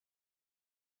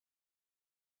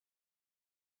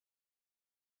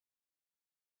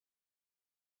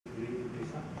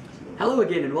Hello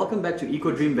again and welcome back to Eco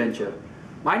Dream Venture.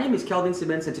 My name is Kelvin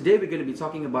Simmons and today we're going to be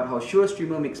talking about how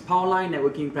Surestreamer makes Powerline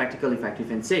networking practical, effective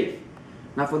and safe.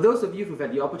 Now for those of you who've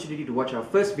had the opportunity to watch our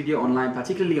first video online,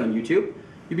 particularly on YouTube,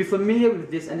 you'll be familiar with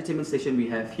this entertainment station we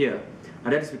have here. Now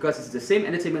that is because it's the same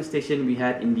entertainment station we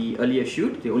had in the earlier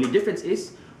shoot. The only difference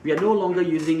is we are no longer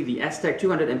using the STAC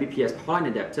 200 Mbps Powerline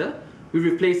adapter. We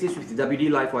replaced this with the WD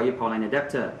Livewire Powerline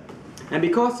adapter. And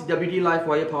because the WD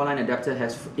Livewire Powerline adapter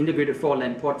has integrated 4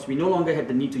 LAN ports, we no longer had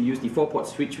the need to use the 4-port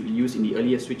switch we used in the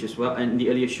earlier switch as well, and the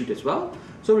earlier shoot as well.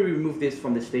 So we removed this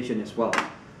from the station as well.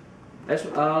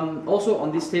 Also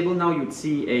on this table now you'd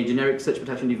see a generic surge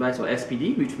protection device or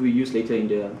SPD, which we use later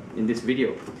in this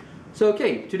video. So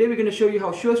okay, today we're going to show you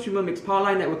how Surestreamer makes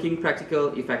Powerline networking practical,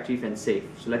 effective and safe.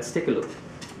 So let's take a look.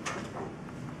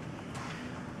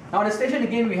 Now on the station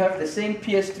again we have the same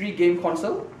PS3 game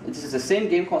console. This is the same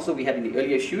game console we had in the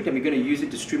earlier shoot, and we're going to use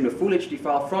it to stream the full HD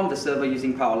file from the server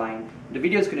using Powerline. The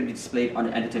video is going to be displayed on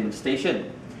the entertainment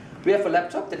station. We have a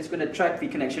laptop that is going to track the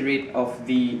connection rate of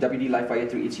the WD Livewire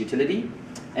through its utility.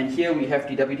 And here we have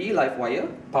the WD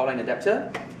Livewire Powerline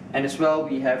adapter, and as well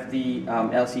we have the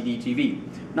LCD TV.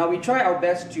 Now we try our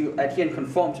best to adhere and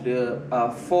conform to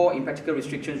the 4 impractical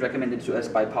restrictions recommended to us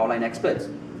by Powerline experts.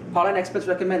 Powerline experts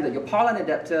recommend that your Powerline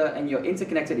adapter and your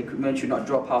interconnected equipment should not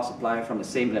draw power supply from the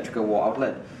same electrical wall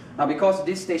outlet. Now because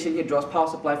this station here draws power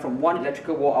supply from one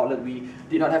electrical wall outlet, we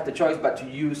did not have the choice but to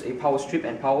use a power strip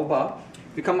and power bar.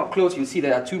 If you come up close, you'll see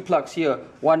there are 2 plugs here.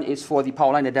 One is for the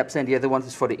Powerline adapter and the other one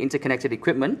is for the interconnected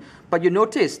equipment. But you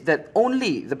notice that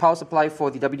only the power supply for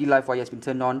the WD Livewire has been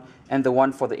turned on and the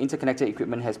one for the interconnected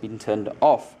equipment has been turned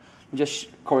off. Just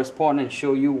correspond and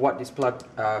show you what this plug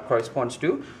corresponds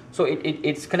to. So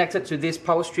it's connected to this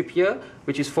power strip here,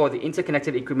 which is for the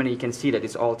interconnected equipment, and you can see that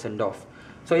it's all turned off.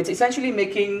 So it's essentially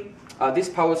making this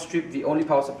power strip the only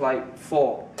power supply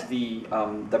for the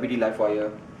WD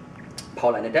Livewire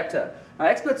Powerline adapter. Now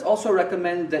experts also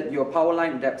recommend that your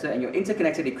Powerline adapter and your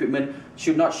interconnected equipment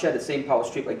should not share the same power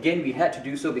strip. Again, we had to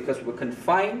do so because we were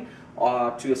confined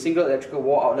to a single electrical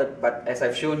wall outlet, but as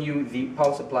I've shown you, the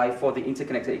power supply for the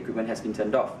interconnected equipment has been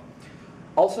turned off.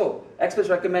 Also, experts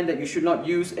recommend that you should not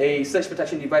use a surge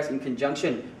protection device in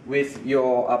conjunction with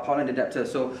your Powerline adapter.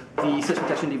 So the surge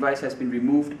protection device has been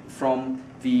removed from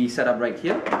the setup right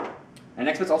here. And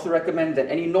experts also recommend that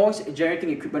any noise generating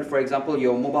equipment, for example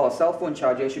your mobile or cell phone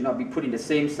charger, should not be put in the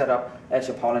same setup as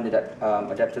your Powerline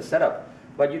adapter setup.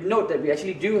 But you note that we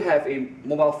actually do have a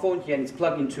mobile phone here and it's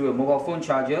plugged into a mobile phone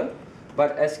charger.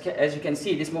 But as you can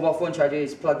see, this mobile phone charger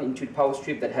is plugged into the power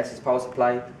strip that has its power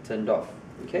supply turned off.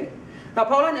 Okay? Now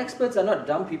Powerline experts are not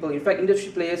dumb people. In fact,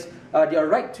 industry players, they are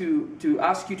right to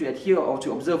ask you to adhere or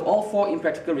to observe all 4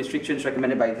 impractical restrictions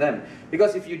recommended by them.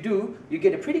 Because if you do, you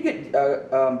get a pretty good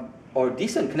or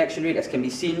decent connection rate, as can be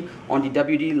seen on the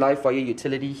WD Livewire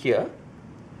utility here.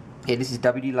 Okay, this is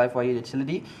WD Livewire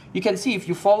utility. You can see if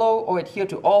you follow or adhere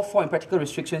to all 4 impractical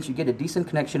restrictions, you get a decent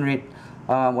connection rate.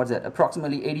 What's that?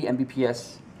 Approximately 80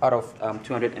 Mbps out of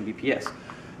 200 Mbps.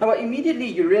 Now, but immediately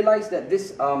you realize that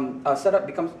this setup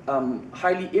becomes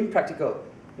highly impractical.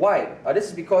 Why? This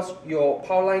is because your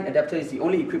Powerline adapter is the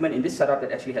only equipment in this setup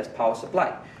that actually has power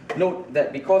supply. Note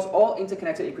that because all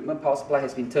interconnected equipment power supply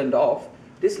has been turned off,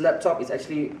 this laptop is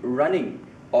actually running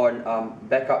on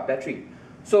backup battery.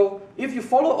 So if you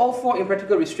follow all 4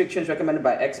 impractical restrictions recommended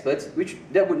by experts,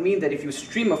 that would mean that if you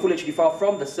stream a full HD file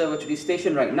from the server to this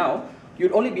station right now,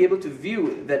 you'd only be able to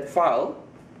view that file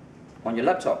on your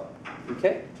laptop.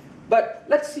 Okay? But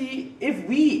let's see if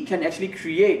we can actually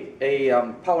create a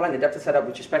Powerline adapter setup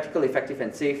which is practical, effective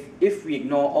and safe if we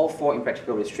ignore all 4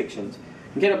 impractical restrictions.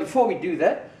 Okay, now before we do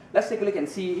that, let's take a look and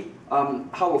see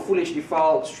how a full HD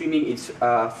file streaming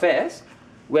fares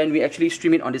when we actually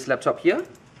stream it on this laptop here.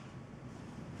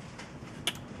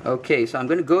 Okay, so I'm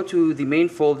going to go to the main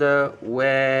folder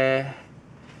where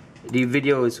the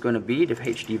video is going to be, the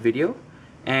HD video,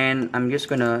 and I'm just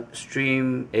going to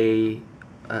stream a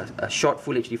short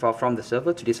full HD file from the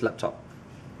server to this laptop.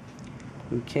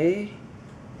 Okay.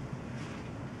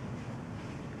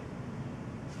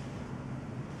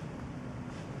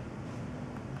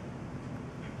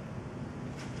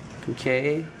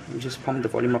 Okay, I'll just pump the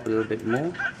volume up a little bit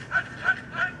more.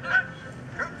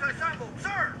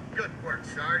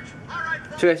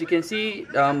 So as you can see,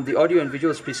 the audio and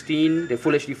visual is pristine, the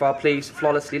full HD file plays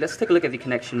flawlessly. Let's take a look at the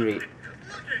connection rate.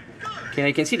 Okay, now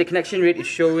you can see the connection rate is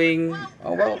showing,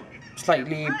 well,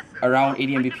 slightly around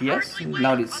 80 Mbps.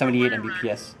 Now it's 78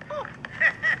 Mbps.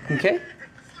 Okay?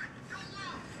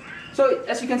 So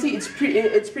as you can see, it's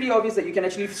pretty obvious that you can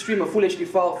actually stream a full HD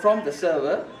file from the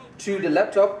server to the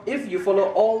laptop if you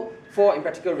follow all 4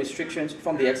 impractical restrictions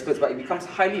from the experts, but it becomes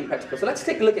highly impractical. So let's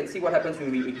take a look and see what happens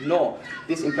when we ignore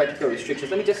these impractical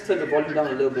restrictions. Let me just turn the volume down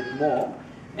a little bit more,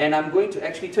 and I'm going to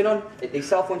actually turn on a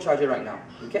cell phone charger right now.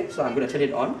 Okay, so I'm going to turn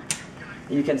it on.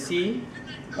 You can see,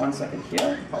 1 second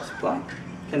here, power supply.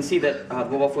 You can see that the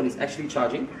mobile phone is actually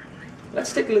charging.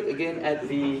 Let's take a look again at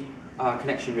the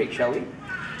connection rate, shall we?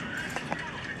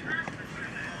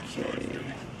 Okay.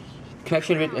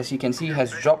 Connection rate, as you can see,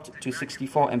 has dropped to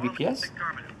 64 Mbps.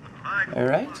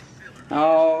 Alright.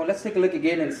 Now, let's take a look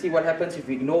again and see what happens if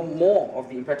we ignore more of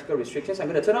the impractical restrictions. I'm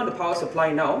going to turn on the power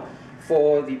supply now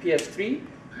for the PS3,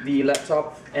 the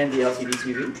laptop, and the LCD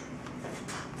TV.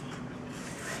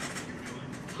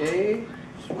 Okay,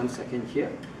 just 1 second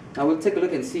here. Now we'll take a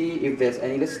look and see if there's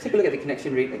any. Let's take a look at the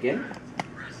connection rate again.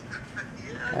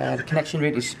 The connection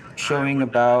rate is showing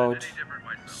about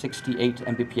 68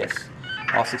 Mbps,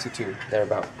 or 62,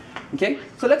 thereabout. Okay,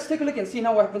 so let's take a look and see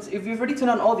now what happens. If we've already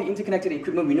turned on all the interconnected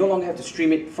equipment, we no longer have to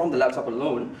stream it from the laptop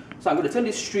alone. So I'm going to turn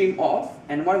this stream off,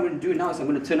 and what I'm going to do now is I'm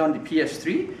going to turn on the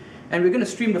PS3, and we're going to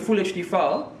stream the full HD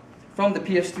file from the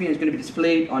PS3, and it's going to be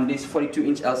displayed on this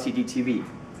 42-inch LCD TV.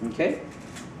 Okay.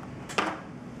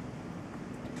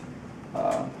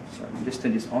 So I'll just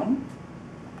turn this on.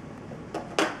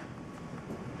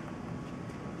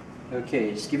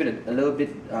 Okay, just give it a little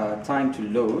bit time to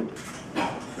load.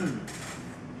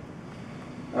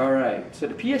 Alright, so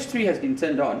the PS3 has been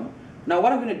turned on. Now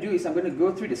what I'm going to do is I'm going to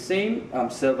go through the same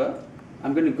server.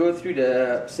 I'm going to go through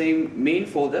the same main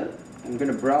folder. I'm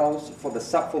going to browse for the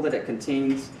subfolder that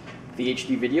contains the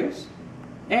HD videos.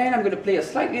 And I'm going to play a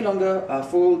slightly longer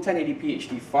full 1080p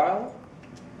HD file.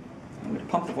 I'm going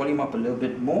to pump the volume up a little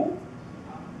bit more.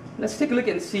 Let's take a look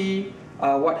and see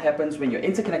what happens when your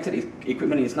interconnected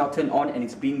equipment is now turned on and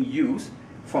it's being used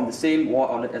from the same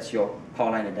wall outlet as your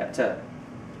power line adapter.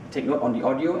 Take note on the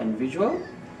audio and visual,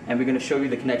 and we're going to show you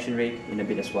the connection rate in a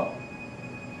bit as well.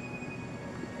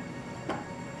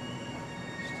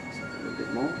 Just a little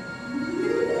bit more.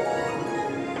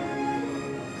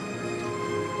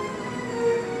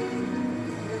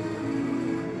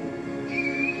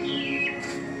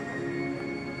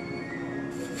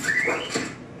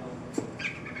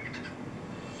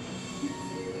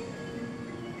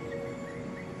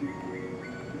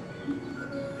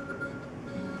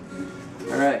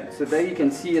 Alright, so there you can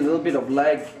see a little bit of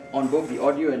lag on both the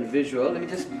audio and visual. Let me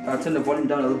just turn the volume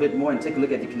down a little bit more and take a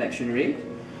look at the connection rate.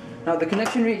 Now the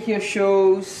connection rate here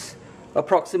shows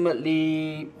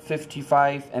approximately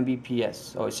 55 Mbps,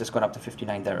 so it's just gone up to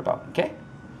 59 thereabout, okay?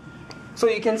 So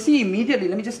you can see immediately,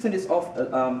 let me just turn this off,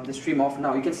 the stream off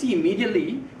now. You can see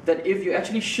immediately that if you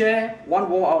actually share one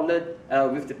wall outlet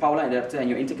with the power line adapter and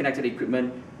your interconnected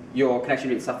equipment, your connection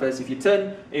rate suffers. If you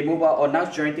turn a mobile or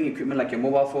noise-generating equipment like your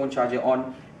mobile phone charger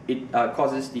on, it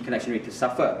causes the connection rate to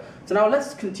suffer. So now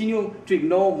let's continue to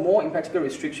ignore more impractical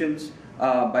restrictions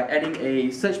by adding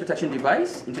a surge protection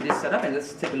device into this setup, and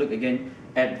let's take a look again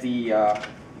at the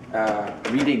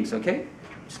readings, okay?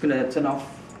 Just going to turn off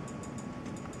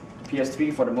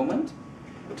PS3 for the moment,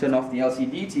 turn off the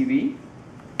LCD TV.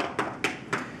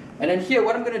 And then here,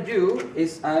 what I'm going to do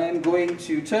is I'm going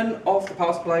to turn off the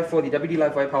power supply for the WD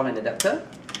Livewire power line adapter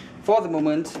for the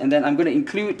moment, and then I'm going to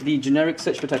include the generic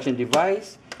surge protection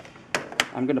device.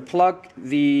 I'm going to plug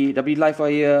the WD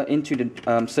Livewire into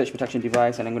the surge protection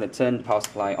device, and I'm going to turn the power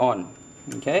supply on.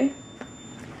 Okay.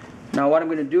 Now what I'm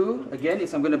going to do again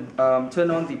is I'm going to turn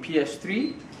on the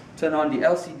PS3, turn on the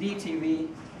LCD TV,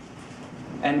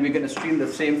 and we're going to stream the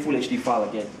same full HD file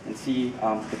again and see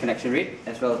the connection rate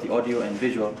as well as the audio and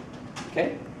visual.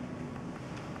 Okay,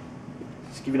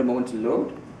 just give it a moment to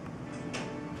load.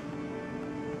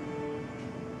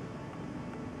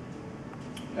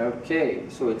 Okay,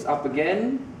 so it's up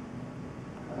again.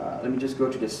 Let me just go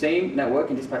to the same network,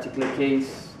 in this particular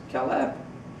case CLLI.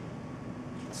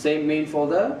 Same main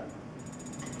folder.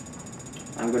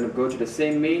 I'm going to go to the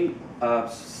same main,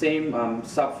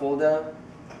 subfolder,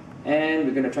 and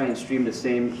we're going to try and stream the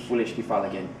same full HD file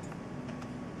again.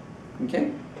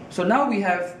 Okay, so now we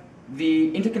have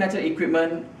the interconnected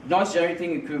equipment, noise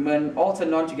generating equipment, all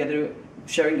turned on together,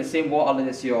 sharing the same wall outlet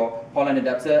as your power line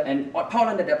adapter, and power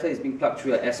line adapter is being plugged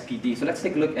through a SPD. So let's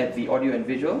take a look at the audio and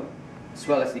visual, as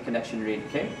well as the connection rate,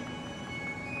 okay?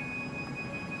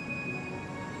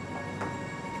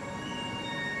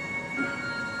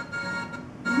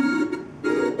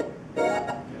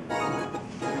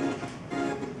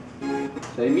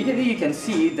 So immediately you can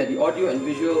see that the audio and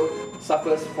visual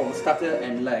suffers from stutter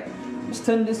and lag. Let's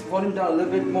turn this volume down a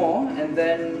little bit more, and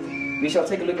then we shall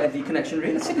take a look at the connection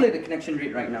rate. Let's take a look at the connection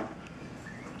rate right now.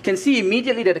 You can see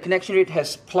immediately that the connection rate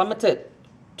has plummeted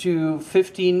to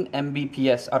 15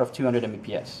 Mbps out of 200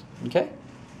 Mbps. Okay.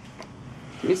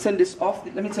 Let me turn this off.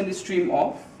 Let me turn this stream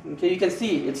off. Okay, you can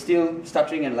see it's still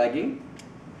stuttering and lagging.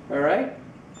 All right.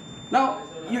 Now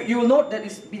you will note that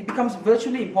it becomes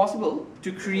virtually impossible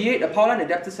to create a Powerline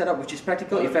adapter setup which is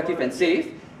practical, effective, and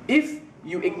safe if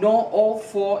you ignore all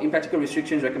 4 impractical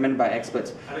restrictions recommended by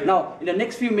experts. Now, in the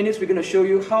next few minutes, we're going to show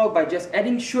you how by just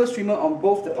adding Surestreamer on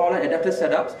both the Powerline adapter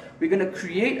setups, we're going to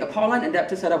create a Powerline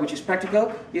adapter setup which is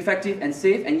practical, effective, and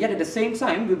safe, and yet at the same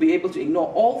time, we'll be able to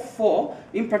ignore all 4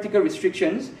 impractical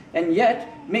restrictions, and yet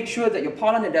make sure that your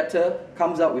Powerline adapter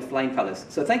comes out with flying colors.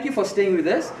 So thank you for staying with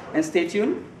us, and stay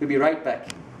tuned. We'll be right back.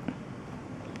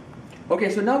 Okay,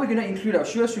 so now we're going to include our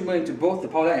Surestreamer into both the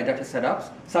Powerline adapter setups.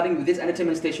 Starting with this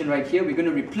entertainment station right here, we're going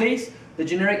to replace the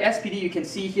generic SPD you can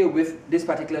see here with this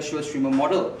particular Surestreamer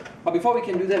model. But before we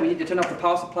can do that, we need to turn off the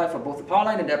power supply for both the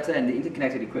Powerline adapter and the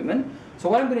interconnected equipment. So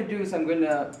what I'm going to do is I'm going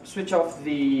to switch off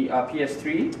the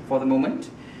PS3 for the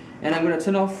moment, and I'm going to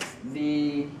turn off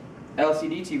the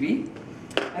LCD TV.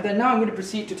 And then now I'm going to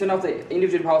proceed to turn off the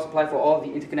individual power supply for all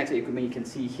the interconnected equipment you can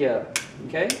see here.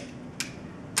 Okay.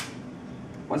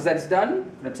 Once that is done,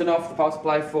 I'm going to turn off the power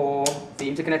supply for the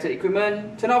interconnected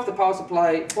equipment, turn off the power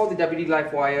supply for the WD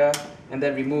Livewire, and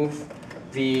then remove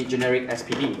the generic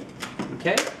SPD.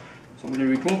 Okay? So I'm going to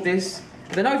remove this.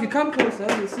 And then now if you come closer,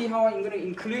 you'll see how I'm going to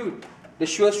include the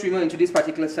Surestreamer into this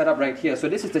particular setup right here. So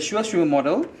this is the Surestreamer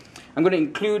model. I'm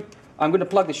going to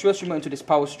plug the Surestreamer into this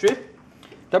power strip.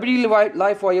 WD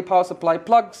Livewire power supply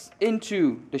plugs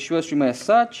into the Surestreamer as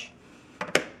such.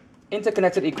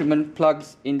 Interconnected equipment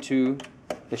plugs into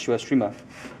the Surestreamer.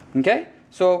 Okay,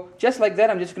 so just like that,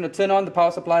 I'm just going to turn on the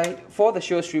power supply for the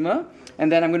Surestreamer, and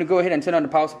then I'm going to go ahead and turn on the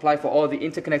power supply for all the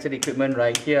interconnected equipment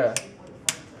right here.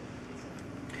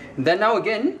 And then now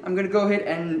again, I'm going to go ahead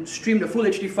and stream the full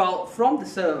HD file from the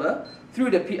server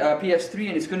through the PS3,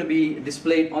 and it's going to be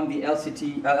displayed on the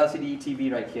LCD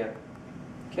TV right here.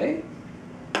 Okay,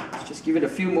 let's just give it a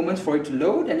few moments for it to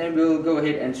load, and then we'll go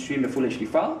ahead and stream the full HD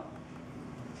file.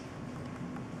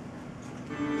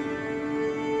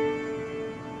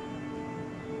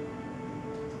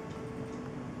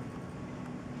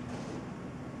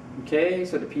 Okay,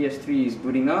 so the PS3 is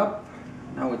booting up.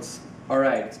 Now it's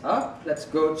alright, it's up. Let's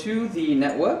go to the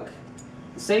network.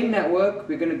 The same network,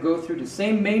 we're going to go through the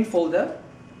same main folder,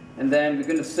 and then we're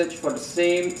going to search for the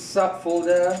same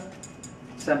subfolder,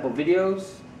 sample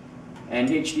videos and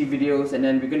HD videos, and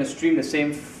then we're going to stream the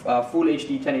same full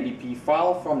HD 1080p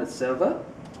file from the server.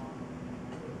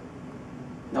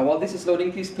 Now while this is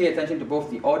loading, please pay attention to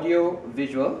both the audio,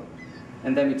 visual,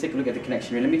 and then we take a look at the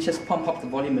connection rate. Let me just pump up the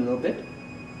volume a little bit.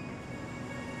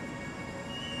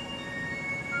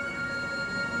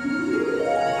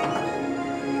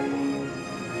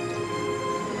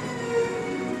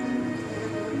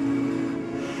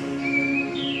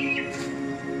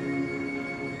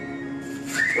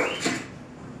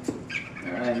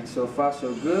 Alright, so far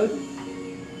so good.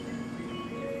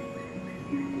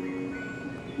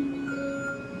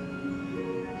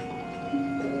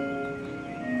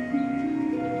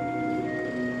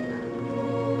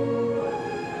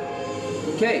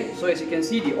 Okay, so as you can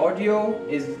see, the audio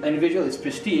and visual is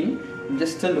pristine.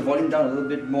 Just turn the volume down a little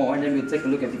bit more, and then we'll take a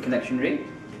look at the connection rate.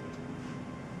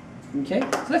 Okay,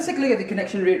 so let's take a look at the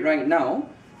connection rate right now.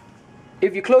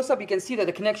 If you close up, you can see that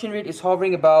the connection rate is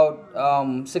hovering about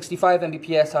 65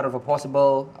 Mbps out of a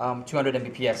possible 200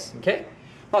 Mbps. Okay,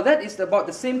 now that is about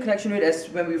the same connection rate as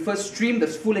when we first streamed the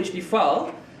full HD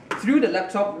file through the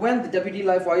laptop when the WD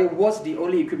Livewire was the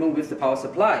only equipment with the power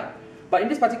supply. But in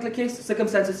this particular case, the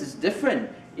circumstances is different.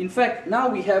 In fact, now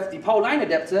we have the Powerline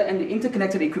adapter and the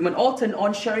interconnected equipment all turned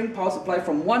on, sharing power supply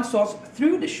from one source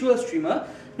through the Surestreamer.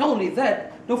 Not only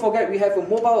that, don't forget we have a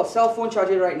mobile or cell phone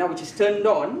charger right now which is turned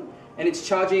on, and it's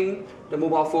charging the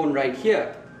mobile phone right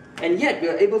here. And yet we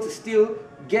are able to still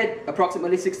get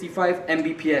approximately 65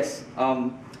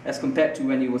 Mbps as compared to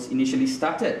when it was initially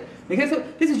started. Okay, so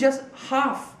this is just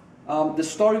half the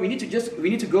story. We need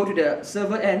to go to the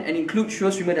server end and include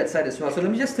Surestreamer that side as well. So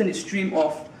let me just turn the stream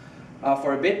off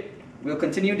for a bit. We'll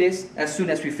continue this as soon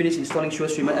as we finish installing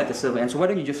Surestreamer at the server end. So why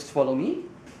don't you just follow me?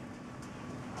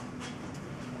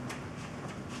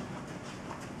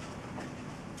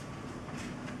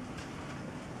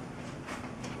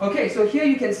 Okay, so here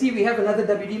you can see we have another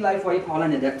WD Livewire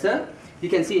Powerline adapter. You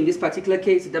can see in this particular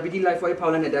case, the WD Livewire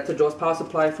Powerline adapter draws power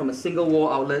supply from a single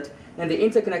wall outlet, and the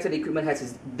interconnected equipment has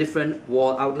its different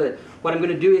wall outlet. What I'm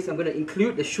going to do is I'm going to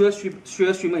include the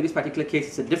Surestreamer in this particular case.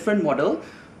 It's a different model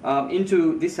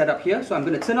into this setup here. So I'm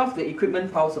going to turn off the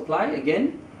equipment power supply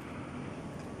again.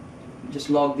 Just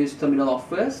log this terminal off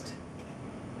first.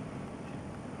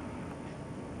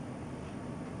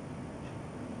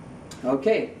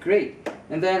 Okay, great.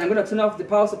 And then I'm going to turn off the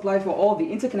power supply for all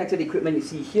the interconnected equipment you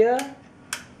see here.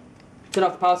 Turn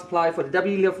off the power supply for the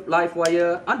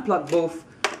Livewire, unplug both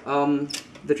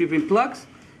the 3-pin plugs.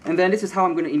 And then this is how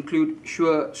I'm going to include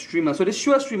Surestreamer. So this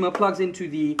Surestreamer plugs into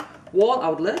the wall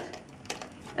outlet.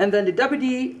 And then the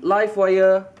WD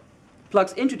Livewire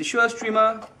plugs into the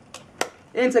Surestreamer.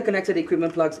 Interconnected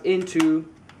equipment plugs into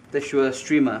the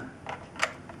Surestreamer.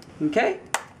 Okay?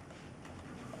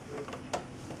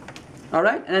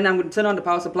 Alright, and then I'm going to turn on the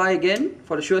power supply again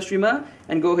for the Surestreamer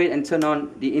and go ahead and turn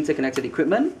on the interconnected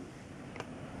equipment.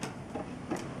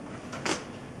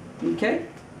 Okay,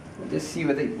 just see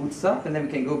whether it boots up, and then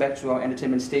we can go back to our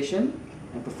entertainment station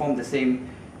and perform the same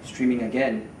streaming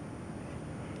again.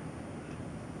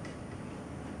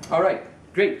 Alright,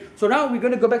 great. So now we're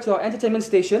going to go back to our entertainment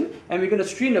station and we're going to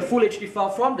stream the full HD file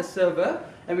from the server,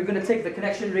 and we're going to take the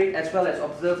connection rate as well as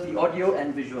observe the audio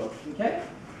and visual. Okay?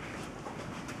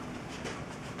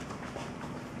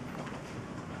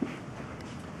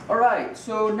 Alright,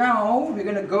 so now we're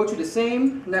going to go to the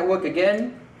same network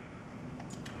again.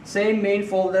 Same main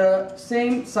folder,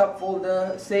 same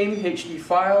subfolder, same HD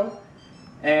file,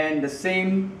 and the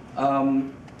same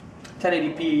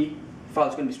 1080p file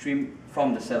is going to be streamed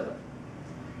from the server.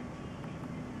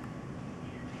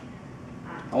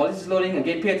 Now, while this is loading,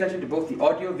 again pay attention to both the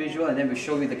audio, visual, and then we'll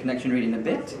show you the connection rate in a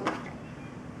bit.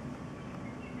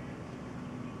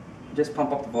 Just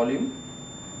pump up the volume.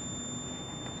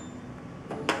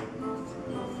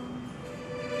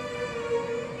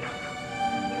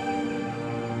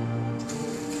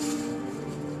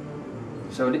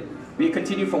 So we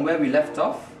continue from where we left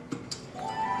off.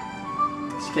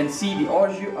 As you can see, the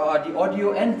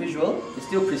audio and visual is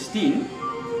still pristine.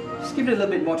 Just give it a little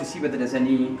bit more to see whether there's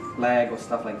any lag or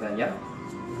stuff like that, yeah?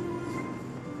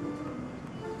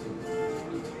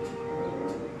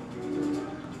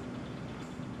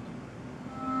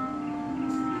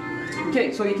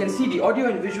 Okay, so you can see the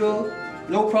audio and visual,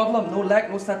 no problem, no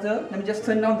lag, no stutter. Let me just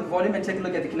turn down the volume and take a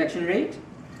look at the connection rate.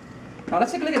 Now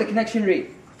let's take a look at the connection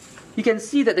rate. You can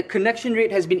see that the connection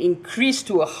rate has been increased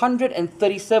to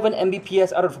 137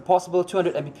 Mbps out of a possible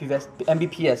 200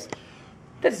 Mbps.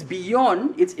 That's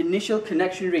beyond its initial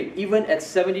connection rate, even at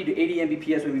 70 to 80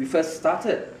 Mbps when we first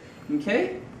started.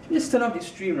 Okay? Let me just turn off the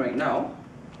stream right now.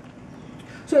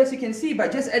 So as you can see, by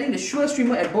just adding the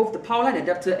Surestreamer at both the Powerline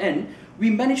adapter end, we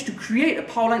managed to create a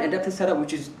Powerline adapter setup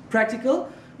which is practical,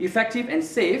 effective and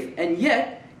safe, and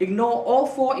yet ignore all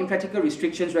 4 impractical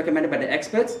restrictions recommended by the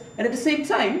experts, and at the same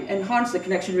time enhance the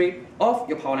connection rate of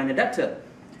your Powerline adapter.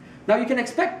 Now you can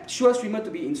expect Surestreamer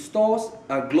to be in stores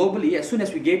globally as soon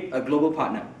as we get a global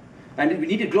partner. And we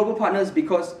needed global partners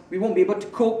because we won't be able to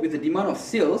cope with the demand of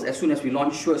sales as soon as we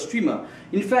launch Surestreamer.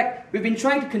 In fact, we've been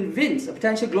trying to convince a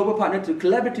potential global partner to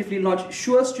collaboratively launch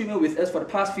Surestreamer with us for the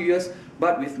past few years,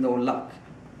 but with no luck.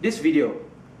 This video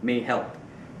may help.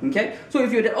 Okay? So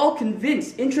if you're at all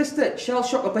convinced, interested,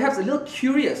 shell-shocked, or perhaps a little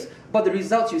curious about the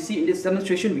results you see in this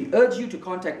demonstration, we urge you to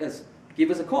contact us. Give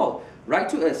us a call, write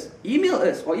to us, email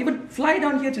us, or even fly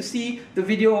down here to see the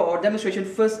video or demonstration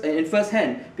in first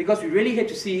hand, because we really hate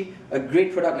to see a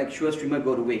great product like Surestreamer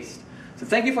go to waste. So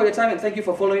thank you for your time and thank you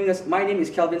for following us. My name is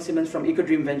Kelvin Simmons from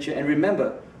EcoDream Venture, and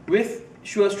remember, with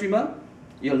Surestreamer,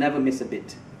 you'll never miss a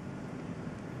bit.